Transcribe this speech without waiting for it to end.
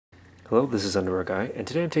Hello, this is Underwear Guy, and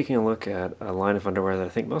today I'm taking a look at a line of underwear that I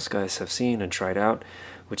think most guys have seen and tried out,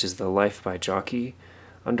 which is the Life by Jockey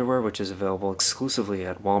underwear, which is available exclusively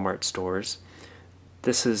at Walmart stores.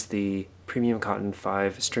 This is the Premium Cotton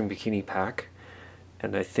 5 String Bikini Pack,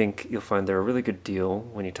 and I think you'll find they're a really good deal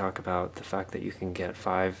when you talk about the fact that you can get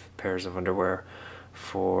 5 pairs of underwear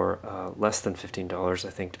for less than $15. I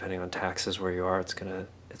think depending on taxes where you are, it's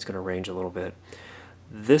gonna range a little bit.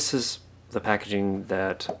 This is the packaging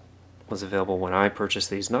that was available when I purchased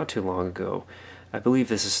these not too long ago. I believe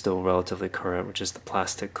this is still relatively current, which is the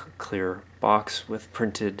plastic clear box with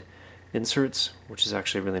printed inserts, which is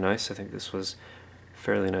actually really nice. I think this was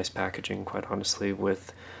fairly nice packaging, quite honestly,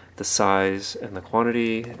 with the size and the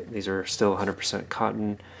quantity. These are still 100%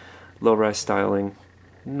 cotton, low-rise styling.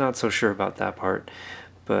 Not so sure about that part,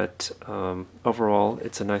 but overall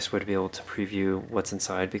it's a nice way to be able to preview what's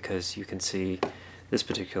inside, because you can see this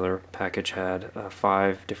particular package had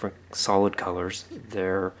 5 different solid colors.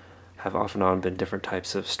 There have off and on been different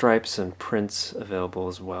types of stripes and prints available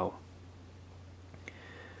as well.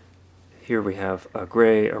 Here we have a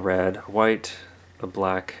gray, a red, a white, a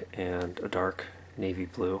black, and a dark navy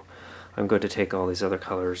blue. I'm going to take all these other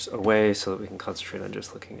colors away so that we can concentrate on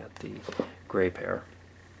just looking at the gray pair.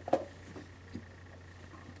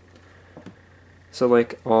 So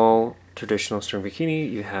like all traditional string bikini,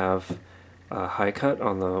 you have a high cut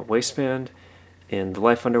on the waistband. In the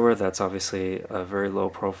Life underwear, that's obviously a very low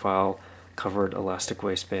profile covered elastic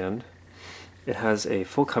waistband. It has a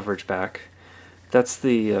full coverage back. That's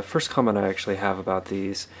the first comment I actually have about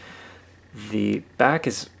these. The back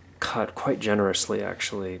is cut quite generously,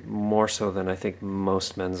 actually, more so than I think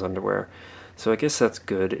most men's underwear. So I guess that's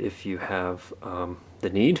good if you have the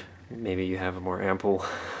need. Maybe you have a more ample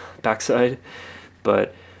backside,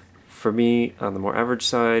 but for me, on the more average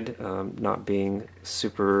side, not being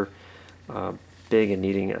super big and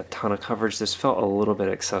needing a ton of coverage, this felt a little bit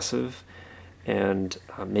excessive and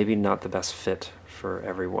maybe not the best fit for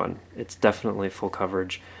everyone. It's definitely full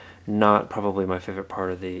coverage, not probably my favorite part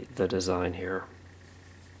of the design here.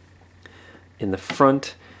 In the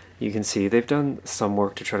front, you can see they've done some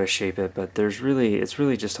work to try to shape it, but it's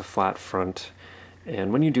really just a flat front.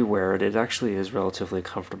 And when you do wear it, it actually is relatively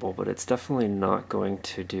comfortable, but it's definitely not going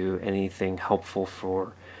to do anything helpful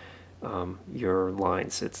for your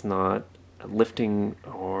lines. It's not lifting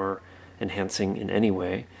or enhancing in any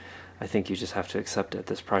way. I think you just have to accept at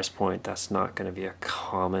this price point that's not going to be a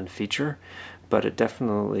common feature, but it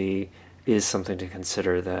definitely is something to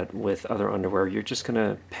consider, that with other underwear you're just going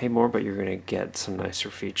to pay more, but you're going to get some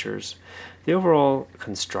nicer features. The overall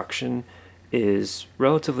construction is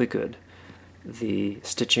relatively good. The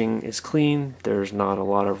stitching is clean, there's not a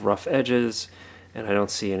lot of rough edges, and I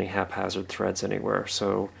don't see any haphazard threads anywhere.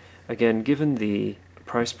 So again, given the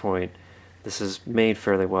price point, this is made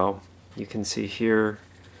fairly well. You can see here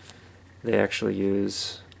they actually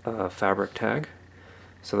use a fabric tag,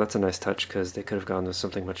 so that's a nice touch, because they could have gone with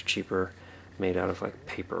something much cheaper made out of like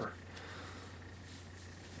paper.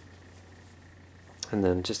 And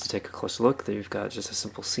then just to take a closer look, there you've got just a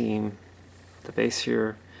simple seam at the base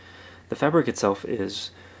here. The fabric itself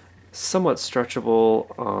is somewhat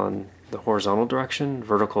stretchable on the horizontal direction.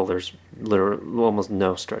 Vertical, there's literally almost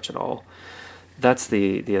no stretch at all. That's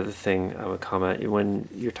the other thing I would comment. When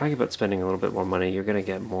you're talking about spending a little bit more money, you're going to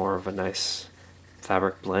get more of a nice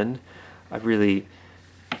fabric blend. I really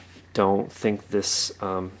don't think this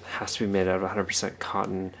has to be made out of 100%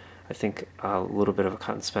 cotton. I think a little bit of a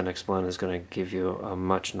cotton spandex blend is going to give you a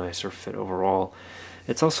much nicer fit overall.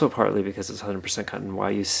 It's also partly because it's 100% cotton why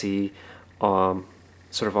you see sort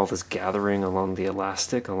of all this gathering along the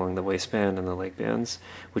elastic, along the waistband and the leg bands,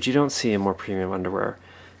 which you don't see in more premium underwear.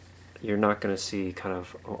 You're not going to see kind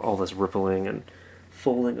of all this rippling and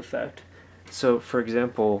folding effect. So for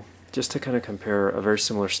example, just to kind of compare a very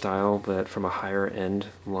similar style but from a higher end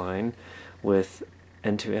line with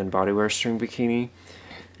end-to-end bodywear string bikini,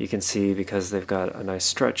 you can see, because they've got a nice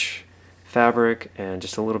stretch fabric and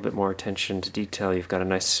just a little bit more attention to detail, you've got a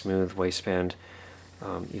nice smooth waistband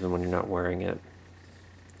even when you're not wearing it.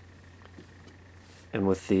 And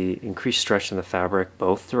with the increased stretch in the fabric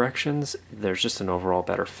both directions, there's just an overall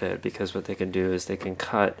better fit, because what they can do is they can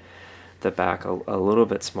cut the back a little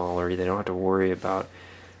bit smaller. They don't have to worry about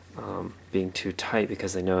being too tight,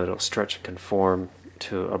 because they know it'll stretch and conform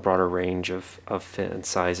to a broader range of fit and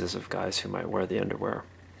sizes of guys who might wear the underwear.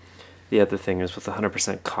 The other thing is, with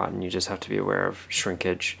 100% cotton, you just have to be aware of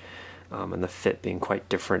shrinkage and the fit being quite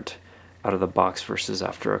different out of the box versus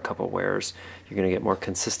after a couple wears. You're going to get more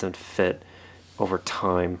consistent fit over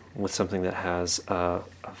time with something that has a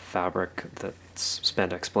fabric that's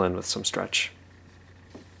spandex blend with some stretch.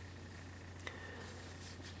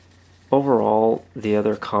 overall, the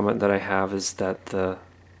other comment that I have is that the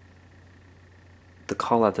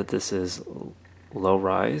call out that this is low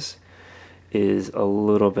rise is a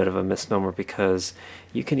little bit of a misnomer, because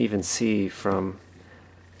you can even see from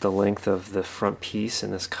the length of the front piece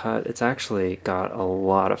in this cut, it's actually got a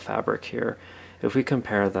lot of fabric here. If we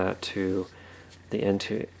compare that to the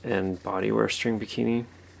end-to-end bodywear string bikini,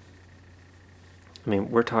 I mean,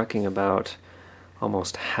 we're talking about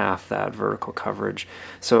almost half that vertical coverage.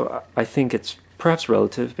 So I think it's perhaps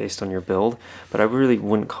relative based on your build, but I really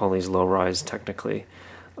wouldn't call these low rise technically.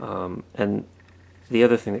 And the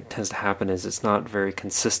other thing that tends to happen is it's not very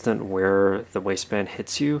consistent where the waistband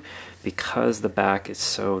hits you, because the back is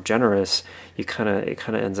so generous. It kind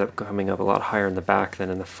of ends up coming up a lot higher in the back than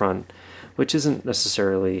in the front, which isn't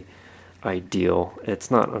necessarily ideal. It's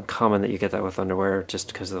not uncommon that you get that with underwear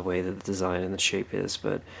just because of the way that the design and the shape is,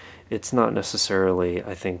 but it's not necessarily,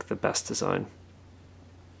 I think, the best design.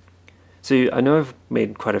 So I know I've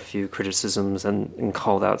made quite a few criticisms and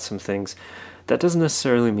called out some things. That doesn't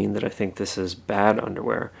necessarily mean that I think this is bad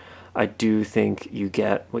underwear. I do think you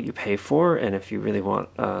get what you pay for, and if you really want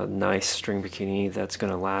a nice string bikini that's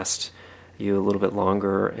going to last you a little bit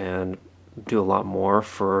longer and do a lot more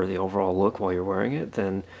for the overall look while you're wearing it,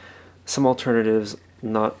 then some alternatives,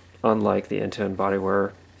 not unlike the end-to-end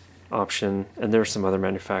bodywear option, and there are some other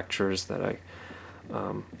manufacturers that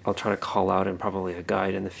I'll try to call out in probably a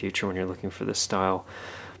guide in the future when you're looking for this style.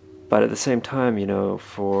 But at the same time, you know,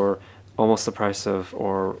 for almost the price of,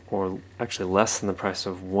 or actually less than the price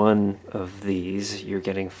of one of these, you're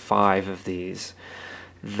getting 5 of these.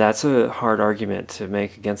 That's a hard argument to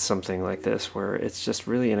make against something like this, where it's just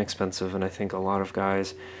really inexpensive, and I think a lot of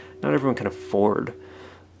guys, not everyone can afford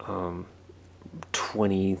 $20,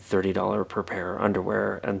 $30 per pair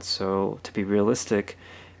underwear. And so, to be realistic,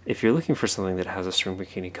 if you're looking for something that has a string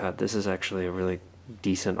bikini cut, this is actually a really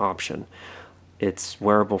decent option. It's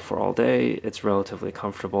wearable for all day, it's relatively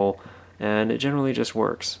comfortable, and it generally just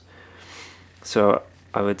works. So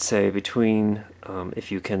I would say between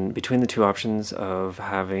the two options of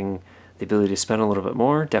having the ability to spend a little bit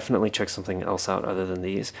more, definitely check something else out other than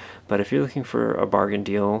these. But if you're looking for a bargain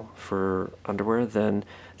deal for underwear, then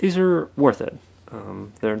these are worth it.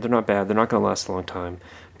 They're not bad. They're not going to last a long time,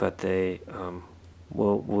 but they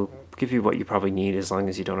will give you what you probably need, as long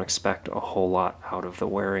as you don't expect a whole lot out of the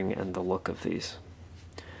wearing and the look of these.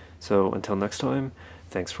 So until next time,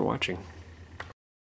 thanks for watching.